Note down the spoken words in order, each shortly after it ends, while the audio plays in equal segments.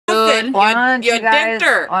Jen. You dicked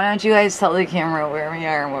her. Why don't you guys tell the camera where we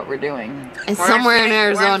are and what we're doing? It's somewhere in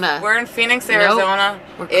Arizona. We're in Phoenix, Arizona.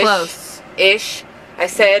 Nope. We're close. Ish. I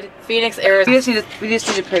said Phoenix, Arizona. We just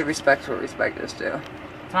need to pay respect where respect is due.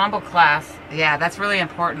 Ensemble class. Yeah, that's really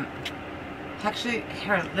important. Actually,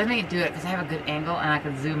 here, let me do it because I have a good angle and I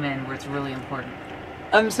can zoom in where it's really important.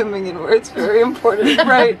 I'm zooming in where it's very important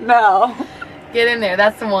right now. Get in there.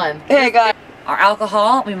 That's the one. Hey guys. Our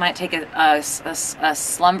alcohol, we might take a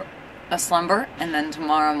slumber, and then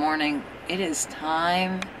tomorrow morning it is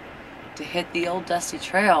time to hit the old dusty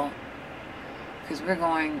trail because we're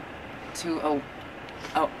going to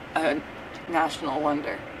a national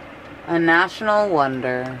wonder. A national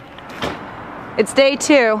wonder. It's day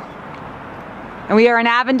 2, and we are in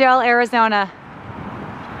Avondale, Arizona.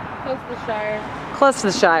 Close to the Shire. Close to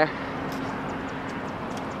the Shire.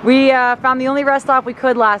 We found the only rest stop we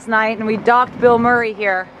could last night, and we docked Bill Murray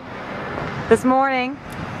here this morning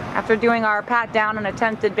after doing our pat down and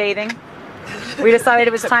attempted bathing. We decided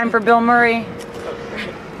it was time for Bill Murray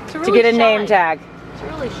to get a name tag. It's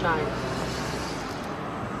really shy.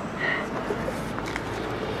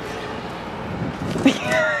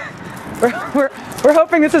 We're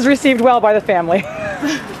hoping this is received well by the family.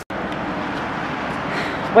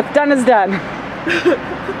 What's done is done.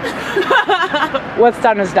 What's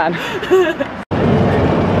done is done.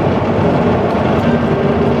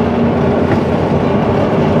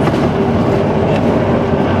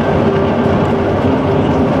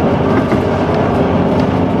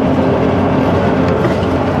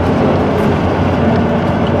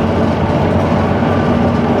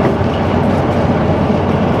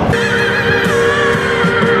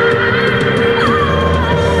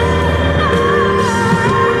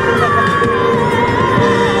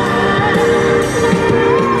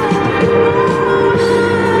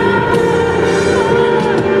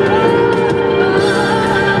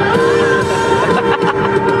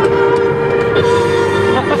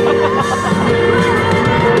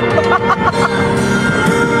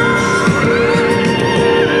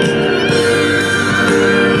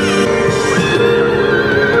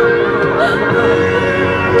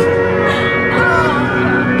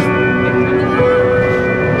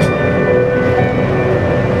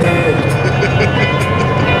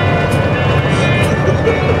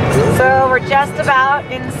 Just about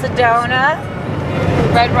in Sedona.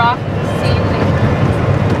 Red Rock.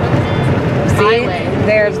 See,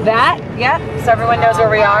 there's that. Yep, so everyone knows where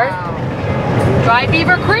we are. Dry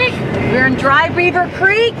Beaver Creek. We're in Dry Beaver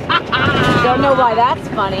Creek. Don't know why that's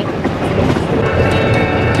funny.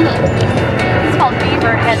 It's called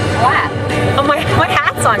Beaver Head Flat. Oh, my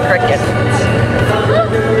hat's on crooked.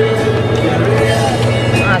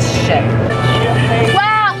 Ah, shit.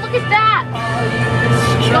 Wow, look at that.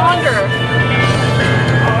 Yonder.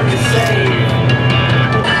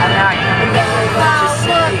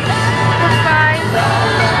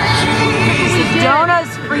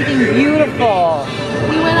 Sedona's freaking beautiful.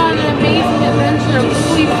 We went on an amazing adventure of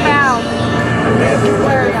who we found.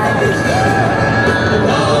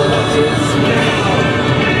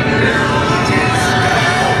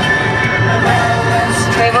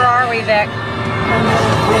 Hey, where are we, Vic?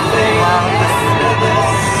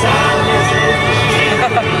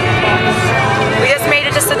 We just made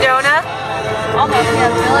it to Sedona. Almost,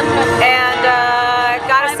 yeah, And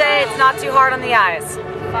gotta say, it's not too hard on the eyes.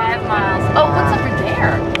 5 miles. Oh, what's over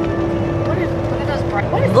there? Look at those bright.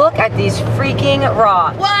 What is Look at these freaking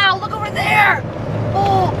rocks. Wow, look over there!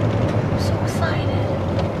 Oh, I'm so excited.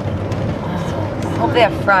 I hope they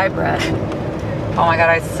have fry bread. Oh my god,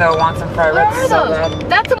 I so want some fry bread so bad.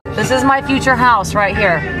 That's This is my future house right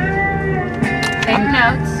here. Take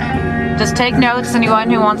notes. Just take notes, anyone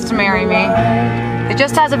who wants to marry me. It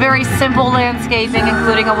just has a very simple landscaping,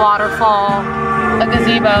 including a waterfall, A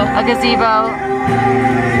gazebo. a gazebo.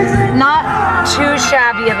 Not too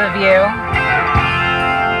shabby of a view.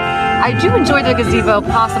 I do enjoy the gazebo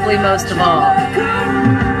possibly most of all.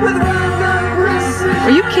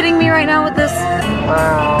 Are you kidding me right now with this?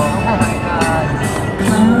 Wow. Oh my god.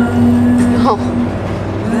 Oh.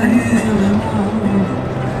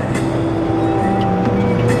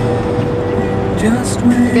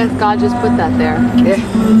 I guess God just put that there. Yeah.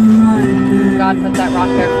 God put that rock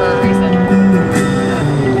there for a reason.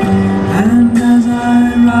 And as I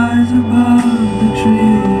rise above the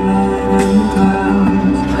tree line and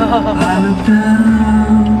clouds, I look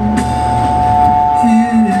down,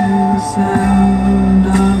 hearing the sound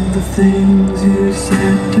of the things you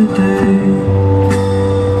said today.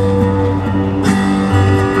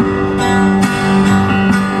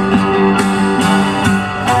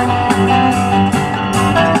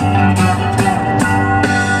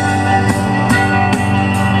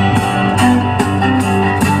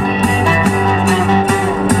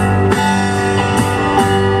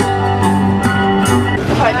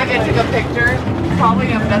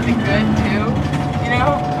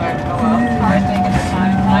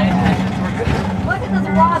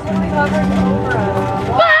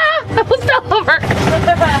 Ah! I was over.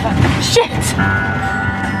 Shit.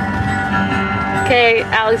 Okay,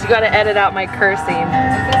 Alex, you gotta edit out my cursing.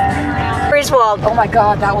 Griswold. Oh my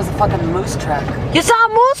god, that was a fucking moose track. You saw a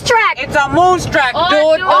moose track! It's a moose track, Oh,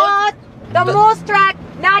 dude. dude. Oh, the moose track,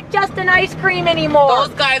 not just an ice cream anymore.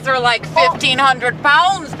 Those guys are like 1,500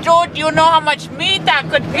 pounds, dude. You know how much meat that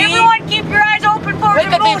could be? Everyone keep your eyes open for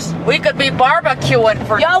the moose. We could be barbecuing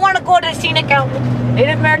for. Y'all want to go to the scenic outlet? Ain't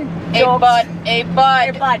it, man? Hey bud, hey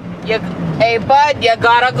bud, hey bud, you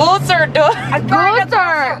got a gooser, dude.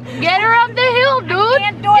 Gooser! Get her up the hill, dude!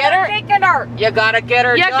 Can't do it, Get her. I'm taking her. You gotta get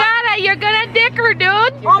her. You done. gotta, you're gonna dick her, dude!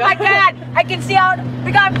 Oh my god, I can see out,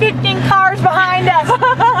 we got 15 cars behind us.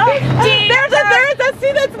 15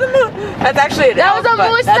 See, that's the moose. That's actually an That elk, was a but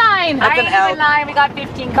moose that's- sign! I ain't even lying, we got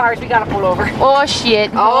 15 cars, we gotta pull over. Oh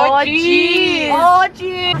shit! Oh, Oh jeez. jeez! Oh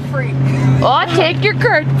jeez. Free. Oh, take your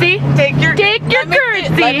curtsy! Take your Take your curtsy!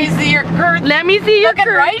 Let me see your curtsy. Let me see your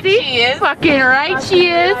Fucking right curtsy! she is. Fucking right she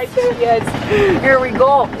is! Yes. Here we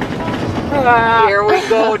go. Here we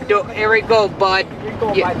go, here we go, bud.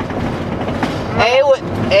 Yeah.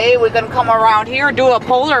 Hey, we're gonna come around here, do a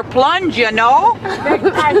polar plunge, you know?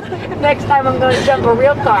 Next time I'm gonna jump a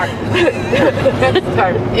real car. Next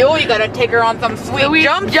time. You gotta take her on some sweet Sweet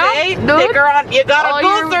jumps, jumps, eh? dude. Take her on, you gotta Oh,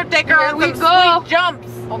 go, sir, take her here on we some go. sweet jumps.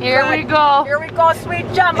 Here we go! Here we go, sweet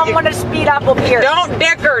jump. I'm gonna speed up over here. Don't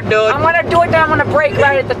dick her, dude. I'm gonna do it, then I'm gonna brake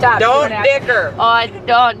right at the top. Don't dick her. Oh,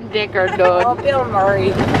 don't dick her, Oh, dude! Bill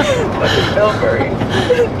Murray. Bill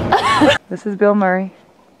Murray. This is Bill Murray.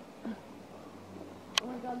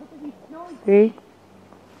 See?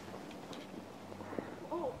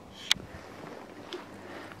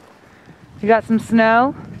 You got some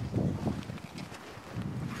snow?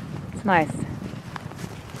 It's nice.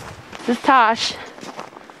 This is Tash.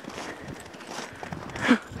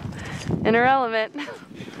 In her element.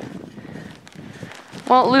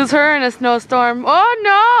 Won't lose her in a snowstorm. Oh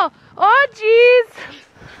no! Oh jeez!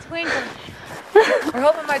 We're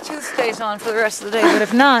hoping my tooth stays on for the rest of the day, but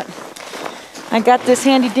if not, I got this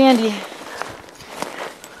handy dandy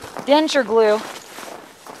denture glue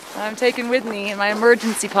that I'm taking with me in my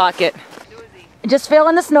emergency pocket. Just fell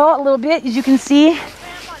in the snow a little bit, as you can see.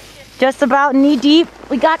 Just about knee deep.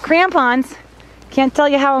 We got crampons. Can't tell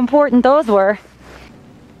you how important those were.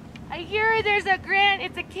 I hear there's a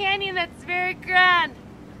it's a canyon that's very grand.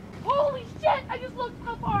 Holy shit! I just looked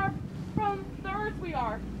how far from the earth we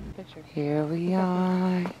are. Here we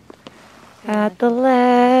are at the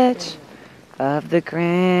ledge of the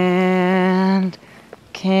Grand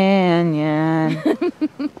Canyon.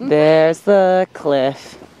 There's the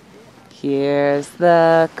cliff. Here's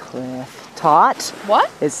the cliff. Tot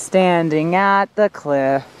What? is standing at the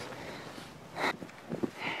cliff.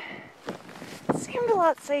 It seemed a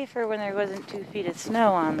lot safer when there wasn't 2 feet of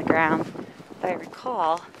snow on the ground, if I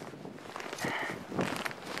recall.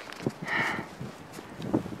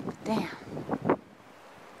 Damn.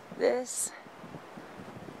 This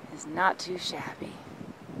is not too shabby.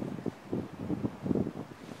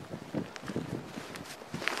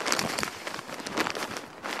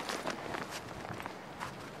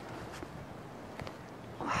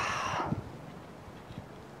 Wow.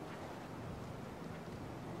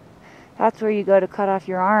 That's where you go to cut off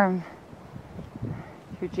your arm.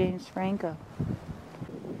 If you're James Franco.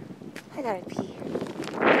 I gotta pee.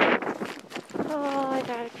 Oh, I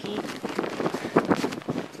gotta pee.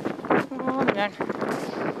 Oh, man.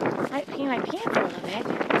 Might pee my pants a little bit.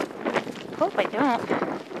 Hope I don't.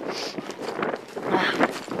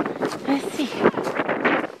 Let's see.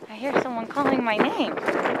 I hear someone calling my name.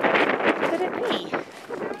 Who could it be?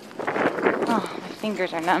 Oh, my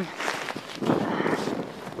fingers are numb.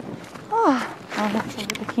 Oh, let's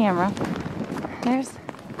look at the camera.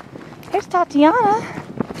 There's Tatiana.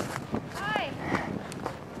 Hi.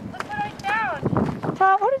 Look what I found.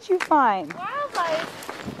 Tot, what did you find? Wildlife.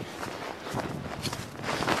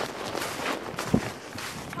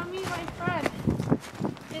 Come meet my friend.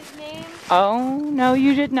 His name Oh, no,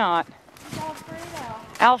 you did not. is Alfredo.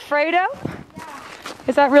 Alfredo? Yeah.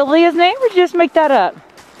 Is that really his name, or did you just make that up?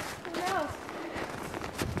 Who knows?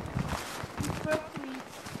 He spoke to me.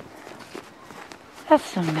 That's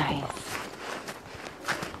so nice.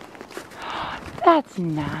 That's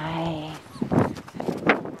nice.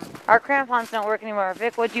 Our crampons don't work anymore.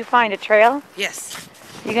 Vic, what'd you find? A trail? Yes.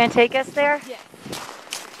 You gonna take us there? Yes.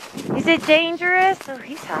 Is it dangerous? Oh,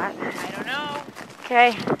 he's hot. I don't know.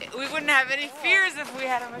 Okay. We wouldn't have any fears if we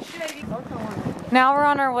had a machete. Now we're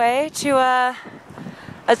on our way to a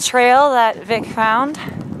trail that Vic found.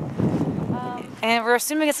 And we're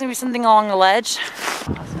assuming it's gonna be something along the ledge.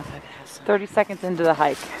 30 seconds into the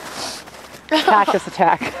hike. Cactus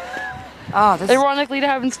attack. Oh, this Ironically, it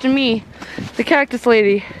happens to me, the cactus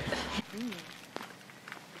lady.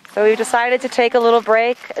 So we've decided to take a little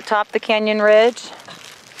break atop the canyon ridge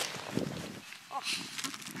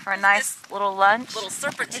for a nice little lunch. Little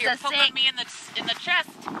serpent here poking me in the chest.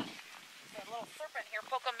 A little serpent here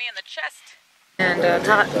poking me in the chest. And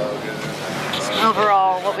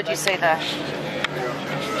overall, what would you say the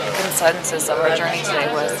consensus of our journey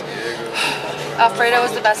today was? Alfredo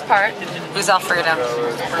was the best part. Who's Alfredo?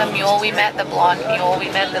 The mule we met, the blonde mule we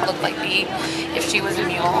met that looked like me, if she was a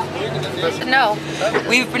mule. No.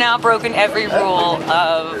 We've now broken every rule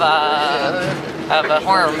of a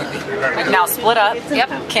horror movie. We've now split up.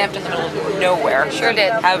 Yep. Camped in the middle of nowhere. Sure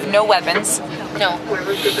did. Have no weapons. No.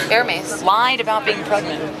 Air mace. Lied about being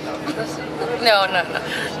pregnant. No.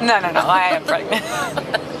 No, I am pregnant.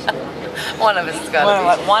 One of us has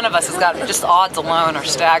got it. One of us has got it. Just odds alone are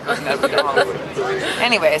staggering that we don't.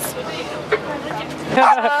 Anyways.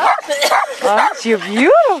 Aren't you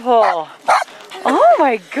beautiful? Oh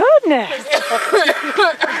my goodness.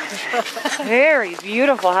 Very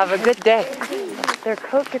beautiful. Have a good day. Their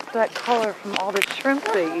coat gets that color from all the shrimp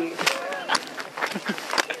they eat.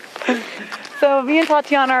 So me and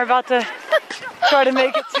Tatiana are about to try to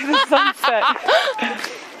make it to the sunset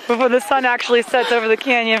before the sun actually sets over the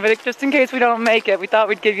canyon, but just in case we don't make it, we thought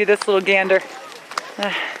we'd give you this little gander.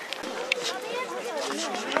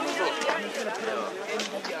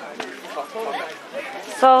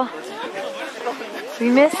 So we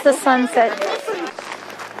missed the sunset.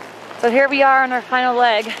 So here we are on our final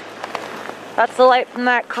leg. That's the light from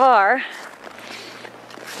that car.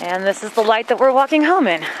 And this is the light that we're walking home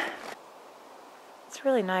in. It's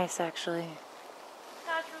really nice, actually.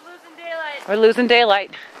 Tash, we're losing daylight. We're losing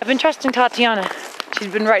daylight. I've been trusting Tatiana.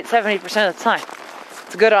 She's been right 70% of the time.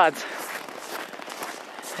 It's good odds.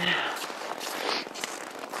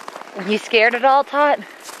 You scared at all, Tot?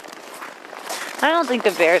 I don't think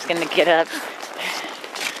the bear's gonna get up.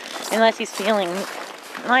 Unless he's feeling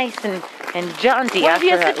nice and jaunty What if he after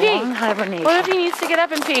has that to pee? long hibernation. What if he needs to get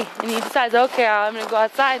up and pee? And he decides, okay, I'm gonna go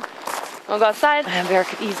outside. I'll go outside. A bear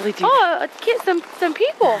could easily do Oh, a kid, some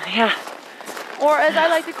people. that. Yeah. Or as I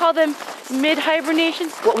like to call them, mid-hibernation.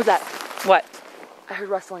 What was that? What? I heard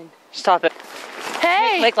rustling. Stop it.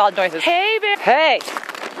 Hey! Make loud noises. Hey, bear! Hey!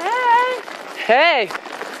 Hey! Hey!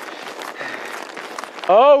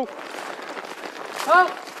 Oh! Oh!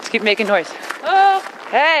 Let's keep making noise. Oh!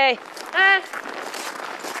 Hey! Ah!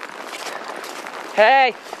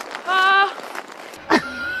 Hey! Oh!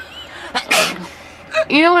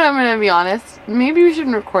 You know what, I'm gonna be honest? Maybe we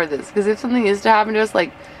shouldn't record this, because if something is to happen to us,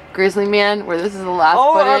 like Grizzly Man, where this is the last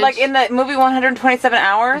footage. or like in the movie 127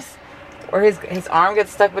 Hours, where his arm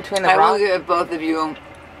gets stuck between the I will rocks. give both of you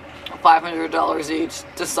 $500 each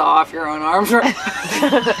to saw off your own arms. Okay.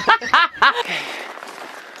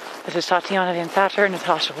 This is Tatiana Van Thatcher,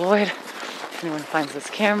 Natasha Lloyd. If anyone finds this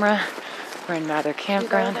camera, we're in Mather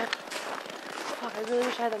Campground. Fuck, I really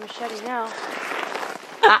wish I had that machete now.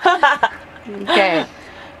 Okay,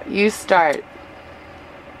 you start.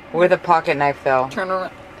 With a pocket knife, though. Turn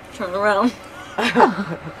around. Turn around.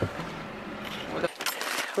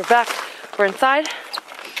 We're back. We're inside.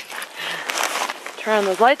 Turn on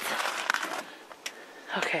those lights.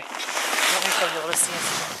 Okay. Let me show you able to see us.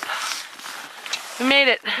 We made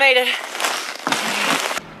it. Made it.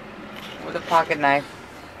 With a pocket knife.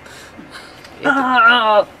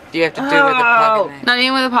 Oh, You have to do with a pocket knife. Not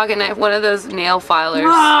even with a pocket knife, one of those nail filers.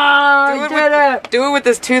 Do it with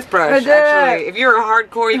this toothbrush, actually. If you're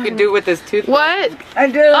hardcore, you can do it with this toothbrush. What? I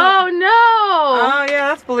do. Oh no! Oh, yeah,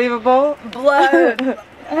 that's believable. blood.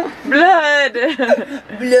 Blood.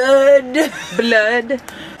 Blood. Blood.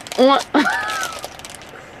 What?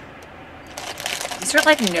 These are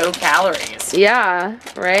like no calories. Yeah,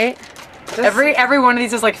 right? Every one of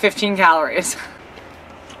these is like 15 calories.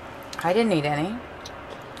 I didn't eat any.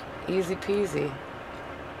 Easy peasy.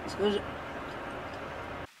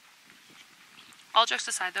 All jokes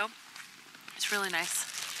aside though, it's really nice.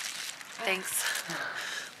 Thanks.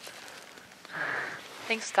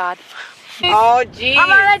 Thanks, God. Oh, geez. I'm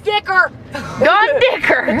on a dicker. Don't dick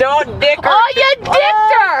her! Don't dick her. Oh, you dicked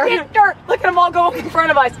her! Dicked her. Look at them all going in front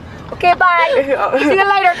of us. Okay, bye. See you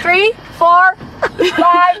later. 3, 4,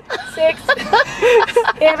 5, 6, 7,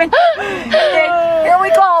 8. Here we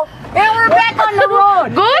go. And we're back on the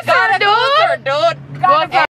road. Go, sir, dude! Dude. Go,